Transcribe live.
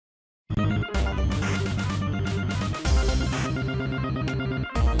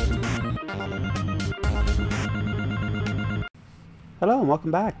Hello and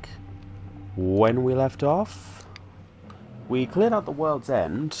welcome back. When we left off, we cleared out the world's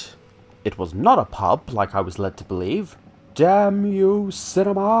end. It was not a pub, like I was led to believe. Damn you,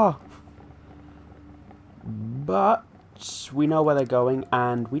 cinema! But we know where they're going,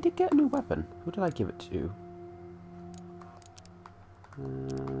 and we did get a new weapon. Who did I give it to?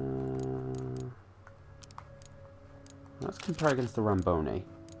 Let's compare against the Ramboni.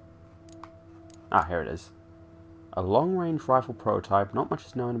 Ah, here it is. A long-range rifle prototype. Not much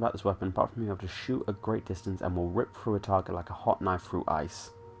is known about this weapon, apart from being able to shoot a great distance and will rip through a target like a hot knife through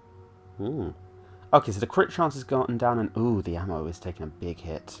ice. Ooh. Okay, so the crit chance has gotten down, and ooh, the ammo is taking a big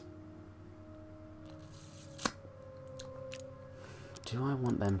hit. Do I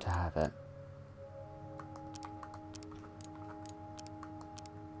want them to have it?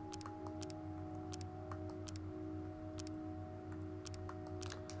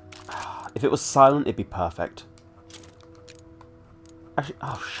 If it was silent, it'd be perfect. Actually,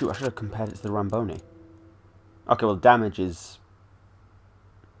 oh shoot, I should have compared it to the Ramboni. Okay, well, damage is...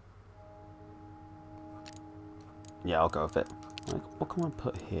 Yeah, I'll go with it. Like, what can I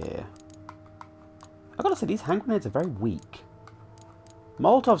put here? I gotta say, these hand grenades are very weak.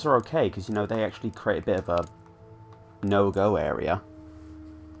 Molotovs are okay, because, you know, they actually create a bit of a no-go area.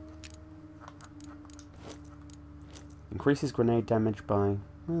 Increases grenade damage by...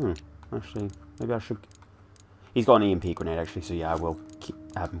 actually, maybe I should... He's got an EMP grenade, actually, so yeah, I will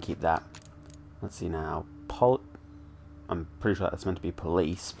have him keep that. Let's see now. I'm pretty sure that's meant to be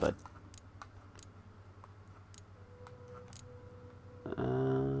police, but...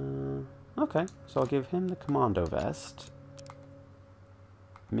 okay, so I'll give him the Commando Vest.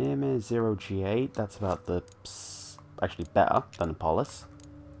 Mir 0G8, that's about the... actually better than the Polis.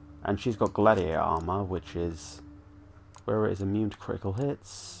 And she's got Gladiator armor, which is... where it is immune to critical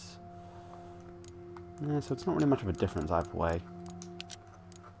hits. Yeah, so it's not really much of a difference either way.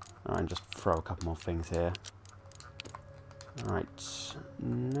 Alright, just throw a couple more things here. Alright,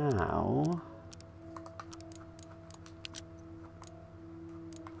 now...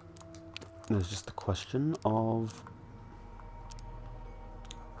 there's just the question of...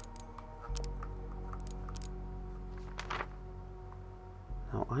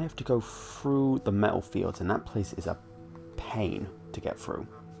 now, I have to go through the metal fields, and that place is a pain to get through.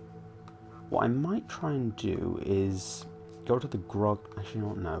 What I might try and do is go to the grog... actually, I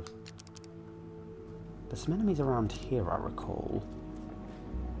don't know. There's some enemies around here, I recall.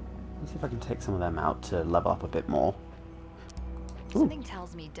 Let's see if I can take some of them out to level up a bit more. Something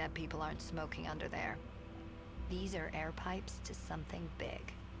tells me dead people aren't smoking under there. These are air pipes to something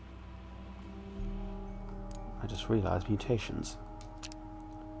big. I just realised mutations.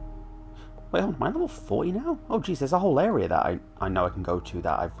 Wait, am I level 40 now? Oh geez, there's a whole area that I know I can go to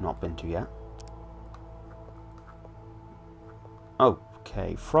that I've not been to yet.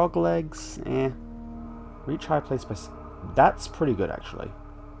 Okay, frog legs, Reach high place by... that's pretty good, actually.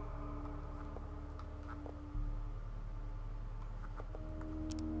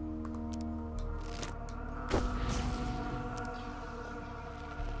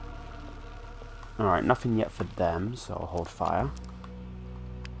 Alright, nothing yet for them, so I'll hold fire.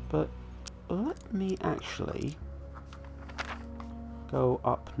 But let me actually go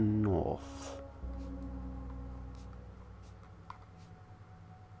up north.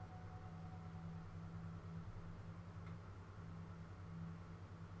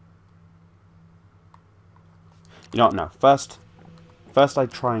 You know what, no. First I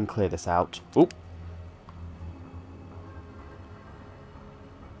try and clear this out. Oop.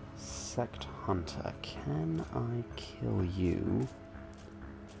 Sect Hunter. Can I kill you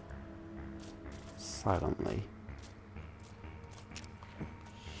silently?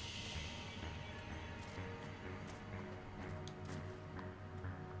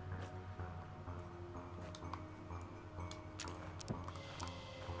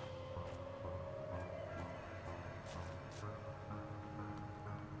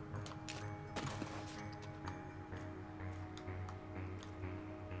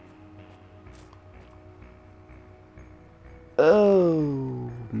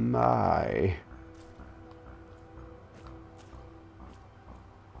 Oh my.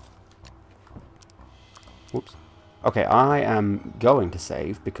 Whoops. Okay, I am going to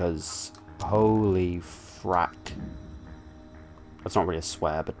save because holy frack. That's not really a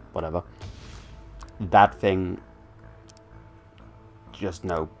swear, but whatever. That thing, just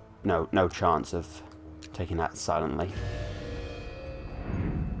no chance of taking that silently.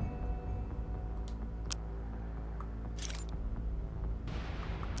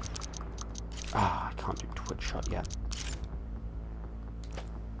 Ah, I can't do twitch shot yet.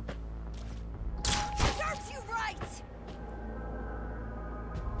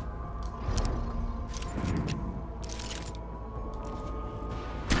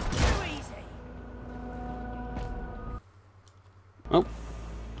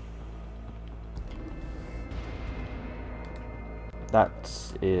 That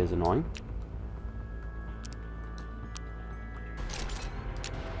is annoying.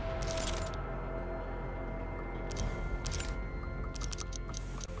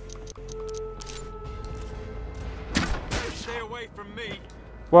 Stay away from me.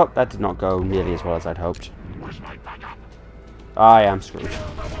 Well, that did not go nearly as well as I'd hoped. I am screwed.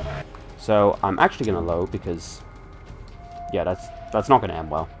 So I'm actually going to load because, yeah, that's not going to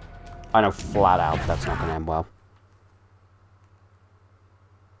end well. I know flat out that's not going to end well.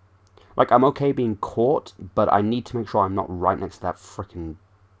 Like, I'm okay being caught, but I need to make sure I'm not right next to that frickin'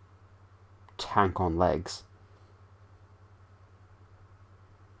 tank on legs.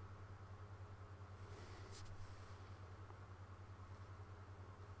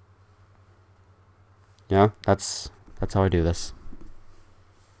 Yeah, that's how I do this.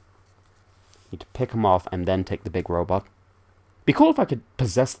 Need to pick him off and then take the big robot. Be cool if I could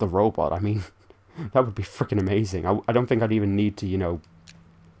possess the robot. I mean, that would be freaking amazing. I don't think I'd even need to, you know,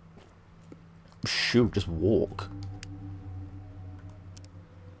 shoot, just walk.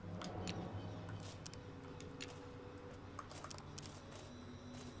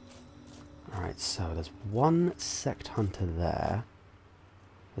 Alright, so there's one sect hunter there.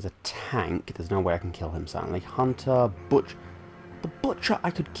 There's a tank. There's no way I can kill him silently. Hunter, Butcher. The Butcher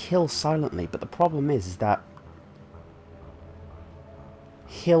I could kill silently, but the problem is that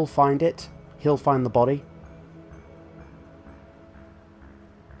he'll find it. He'll find the body.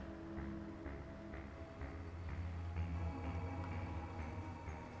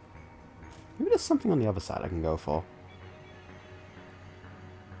 Maybe there's something on the other side I can go for.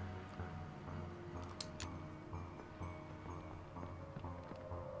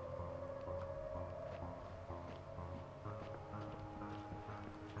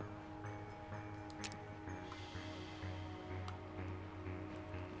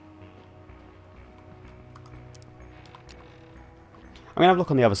 I'm going to have a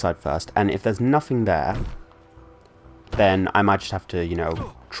look on the other side first, and if there's nothing there, then I might just have to, you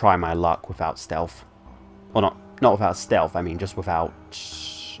know, try my luck without stealth. Well, not without stealth, I mean just without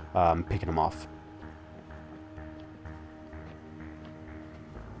picking them off.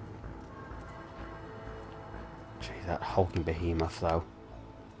 Jeez, that hulking behemoth, though.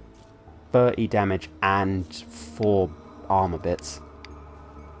 30 damage and 4 armor bits.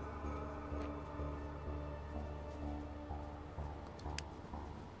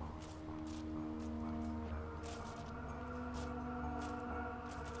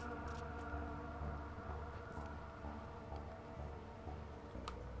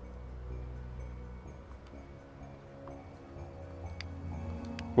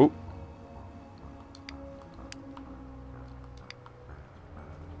 Ooh.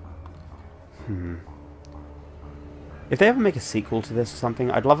 If they ever make a sequel to this or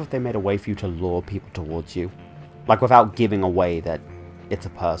something, I'd love if they made a way for you to lure people towards you. Like, without giving away that it's a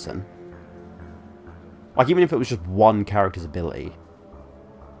person. Like, even if it was just one character's ability.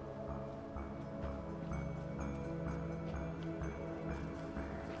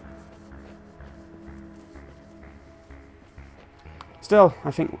 Still,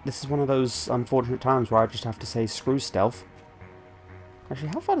 I think this is one of those unfortunate times where I just have to say screw stealth.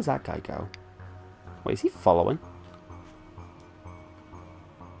 Actually, how far does that guy go? Wait, is he following?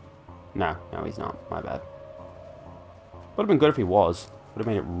 No, he's not. My bad. Would have been good if he was. Would have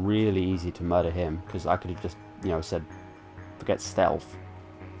made it really easy to murder him, because I could have just, you know, said, forget stealth.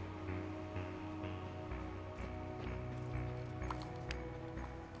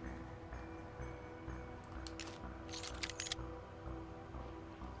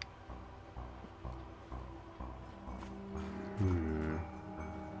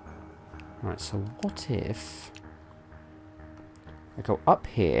 Right, so what if I go up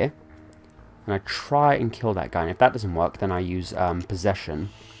here and I try and kill that guy, and if that doesn't work, then I use possession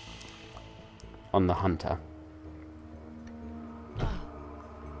on the hunter.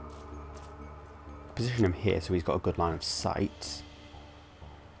 Position him here so he's got a good line of sight.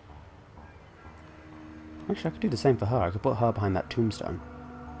 Actually, I could do the same for her. I could put her behind that tombstone.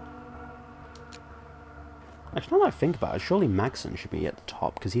 Actually, now that I think about it, surely Maxon should be at the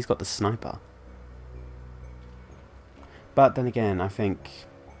top, because he's got the sniper. But then again, I think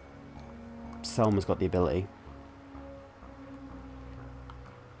Selma's got the ability.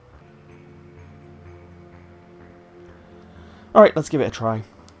 Alright, let's give it a try.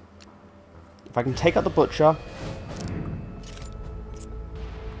 If I can take out the Butcher...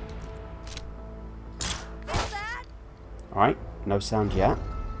 Alright, no sound yet.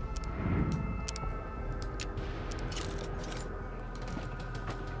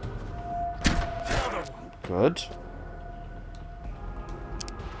 Good.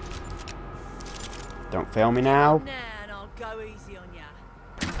 Don't fail me now. Nah, and I'll go easy on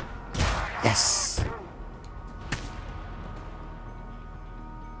Yes!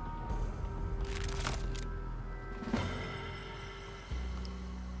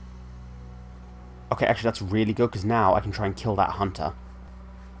 Okay, actually that's really good, because now I can try and kill that hunter.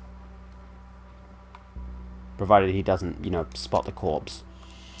 Provided he doesn't, you know, spot the corpse.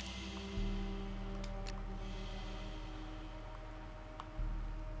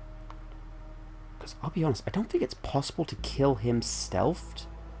 Because I'll be honest, I don't think it's possible to kill him stealthed.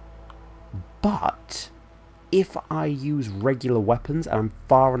 But if I use regular weapons and I'm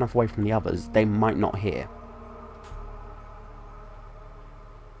far enough away from the others, they might not hear.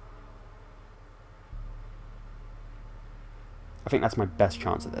 I think that's my best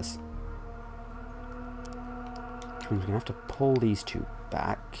chance at this. Which means we're going to have to pull these two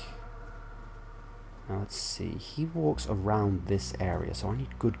back. Now let's see. He walks around this area, so I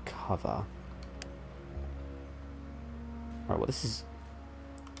need good cover. Alright, well this is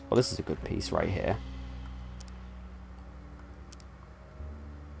a good piece right here.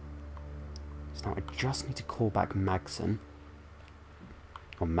 So now I just need to call back Magson.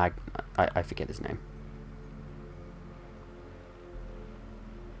 Or I forget his name.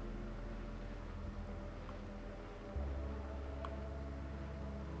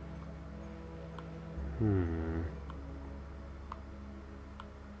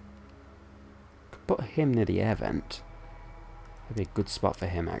 Could put him near the air vent. That'd be a good spot for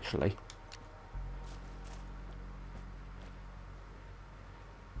him, actually.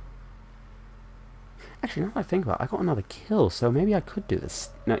 Actually, now that I think about it, I got another kill, so maybe I could do this.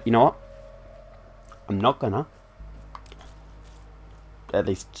 No, you know what? I'm not gonna. At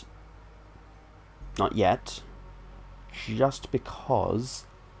least, not yet. Just because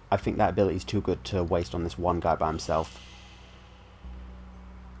I think that ability is too good to waste on this one guy by himself.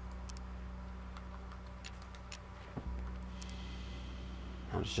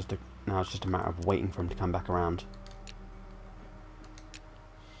 Now it's just a matter of waiting for him to come back around.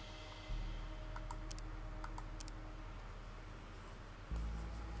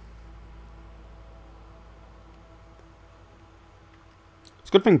 It's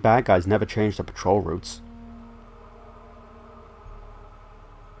a good thing bad guys never change their patrol routes.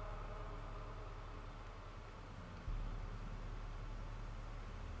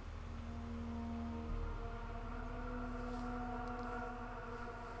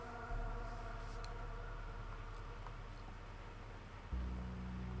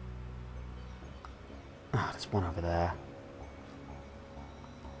 Ah, there's one over there.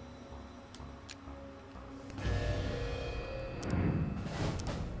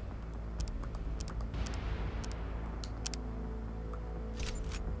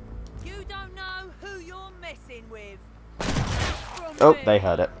 You don't know who you're messing with. Oh, they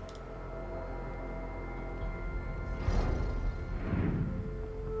heard it.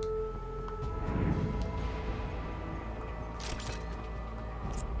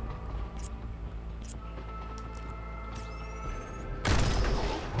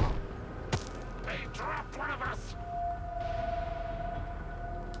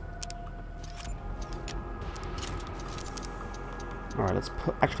 Alright, let's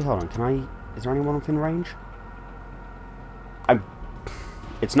put... Actually, hold on. Can I... Is there anyone within range?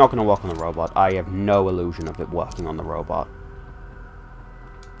 It's not going to work on the robot. I have no illusion of it working on the robot.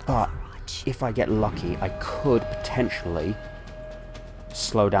 But if I get lucky, I could potentially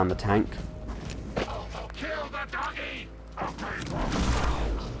slow down the tank.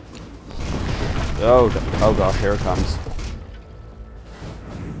 Oh gosh, here it comes.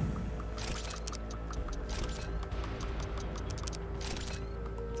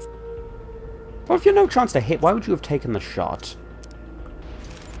 Well, if you have no chance to hit, why would you have taken the shot?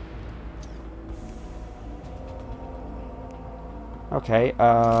 Okay,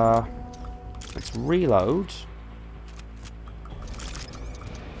 let's reload.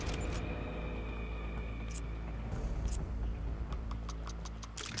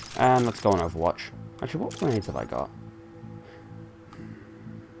 And let's go on Overwatch. Actually, what grenades have I got?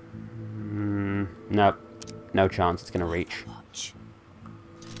 Nope. No chance it's going to reach.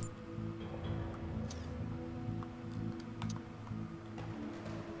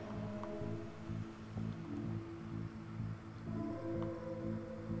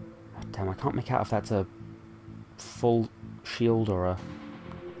 Damn, I can't make out if that's a full shield or a...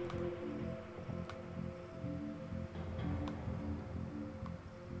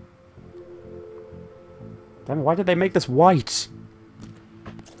 Damn, why did they make this white?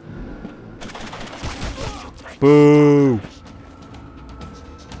 Boo!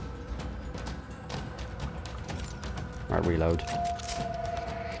 Alright, reload.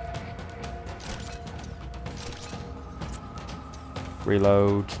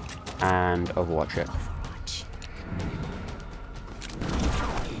 Reload. and Overwatch it.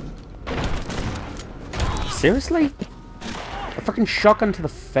 Seriously? A fucking shotgun to the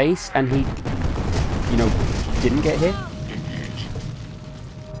face and he, you know, didn't get hit?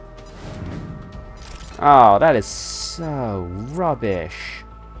 Oh, that is so rubbish.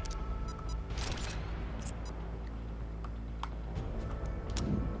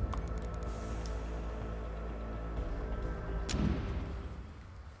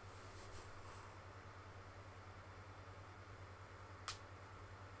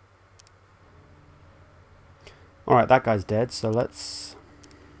 Alright, that guy's dead, so let's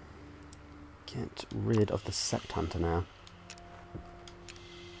get rid of the Sect Hunter now.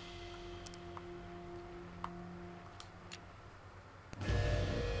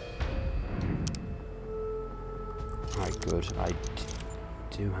 Alright, good. I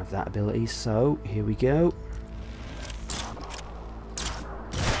do have that ability, so here we go.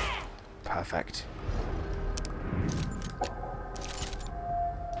 Perfect.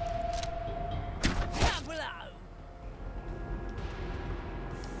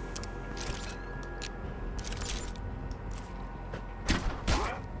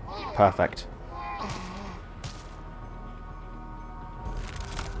 Perfect.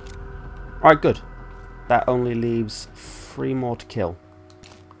 Alright, good. That only leaves 3 more to kill.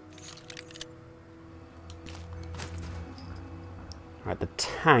 Alright, the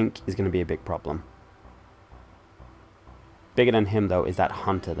tank is going to be a big problem. Bigger than him, though, is that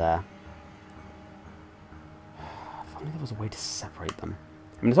hunter there. If only there was a way to separate them.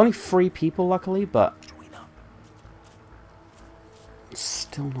 I mean, there's only 3 people, luckily, but it's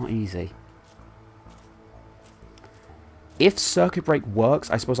still not easy. If Circuit Break works,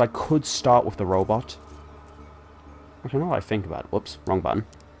 I suppose I could start with the robot. Actually, now that I think about it. Whoops, wrong button.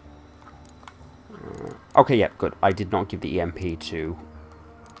 Okay, yeah, good. I did not give the EMP to...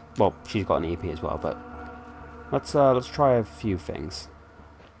 Well, she's got an EP as well, but... Let's try a few things.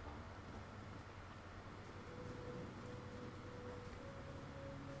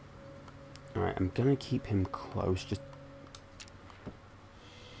 Alright, I'm gonna keep him close, just...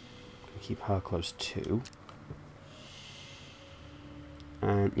 keep her close too.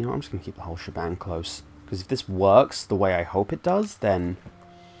 And, you know, I'm just gonna keep the whole shebang close. Because if this works the way I hope it does, then...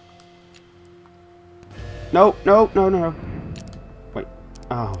 No, no, no, no. Wait.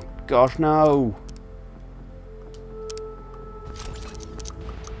 Oh, gosh, no.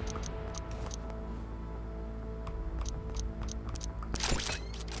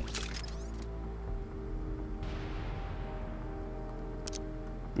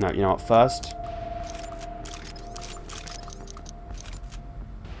 No, you know what? First...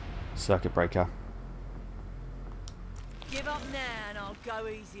 Circuit Breaker. Give up now and I'll go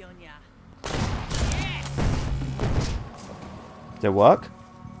easy on ya. Did it work?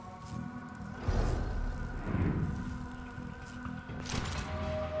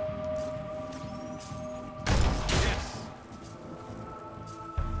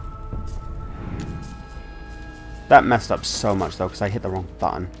 That messed up so much though, because I hit the wrong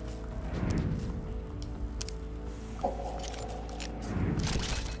button.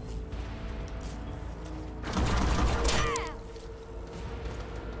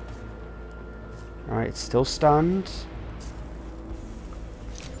 Alright, it's still stunned.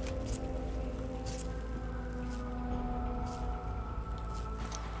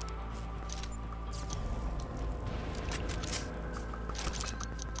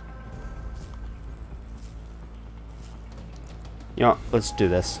 You know what, let's do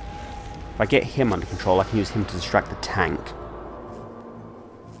this. If I get him under control, I can use him to distract the tank.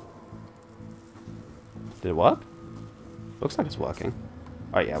 Did it work? Looks like it's working.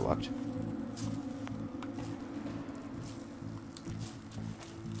 Oh yeah, it worked.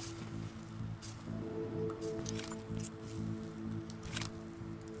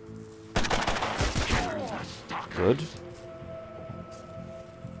 Good.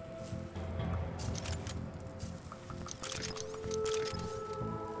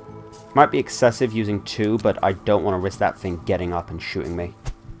 Might be excessive using 2, but I don't want to risk that thing getting up and shooting me.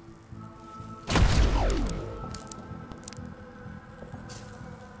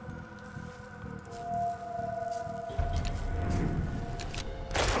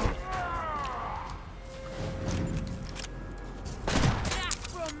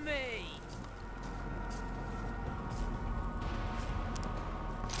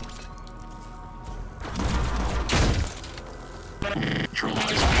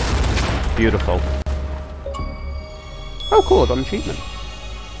 Beautiful. Oh, cool, I got an achievement.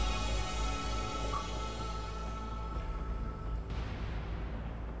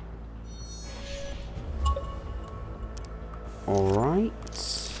 Alright.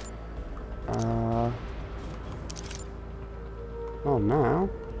 now.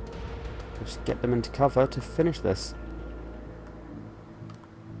 Just get them into cover to finish this.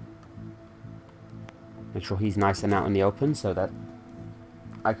 Make sure he's nice and out in the open so that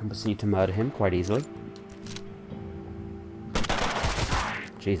I can proceed to murder him quite easily.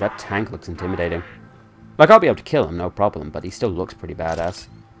 Jeez, that tank looks intimidating. Like, I'll be able to kill him, no problem, but he still looks pretty badass.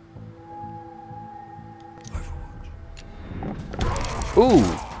 Ooh!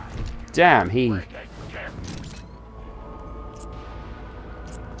 Damn, he...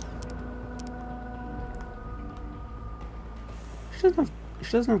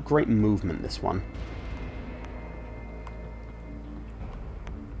 She doesn't have great movement, this one.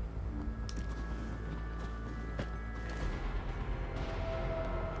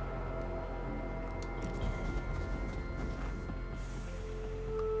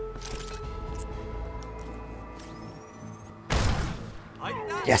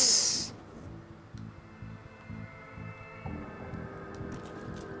 Yes!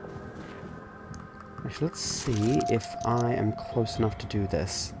 Actually, let's see if I am close enough to do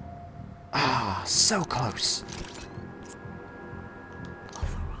this. Ah, so close!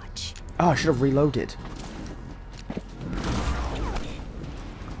 Overwatch. Oh, I should have reloaded.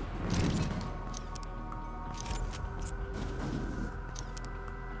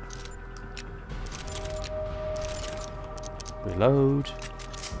 Reload.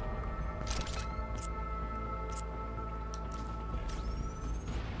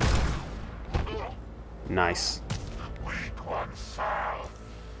 Nice. Weak oneself.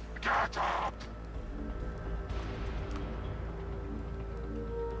 Get up.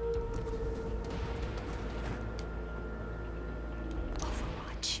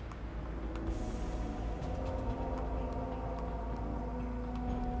 Overwatch.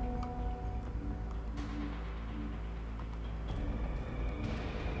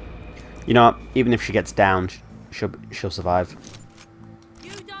 You know what? Even if she gets down, she'll survive.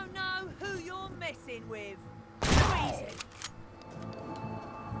 You don't know who you're messing with. Too easy.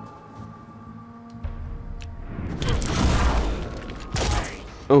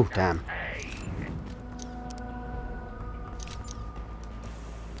 Oh, damn.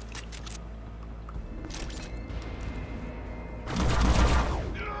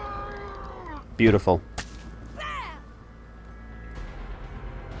 Beautiful.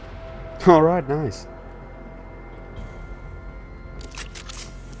 Alright, nice.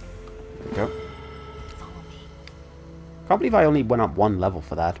 There we go. Follow me. Can't believe I only went up one level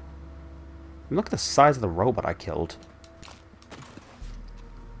for that. And look at the size of the robot I killed.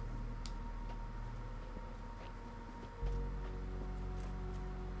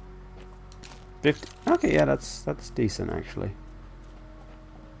 Okay, yeah, that's decent actually.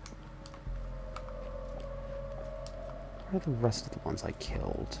 Where are the rest of the ones I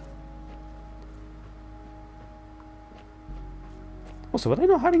killed? Also, were they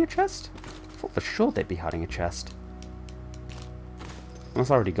not hiding a chest? I thought for sure they'd be hiding a chest.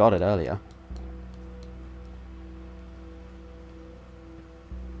 Unless I already got it earlier.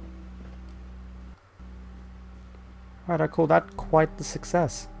 Alright, I call that quite the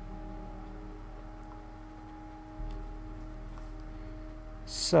success.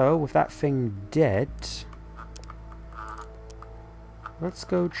 So, with that thing dead, let's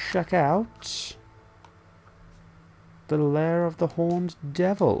go check out the lair of the Horned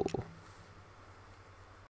Devil.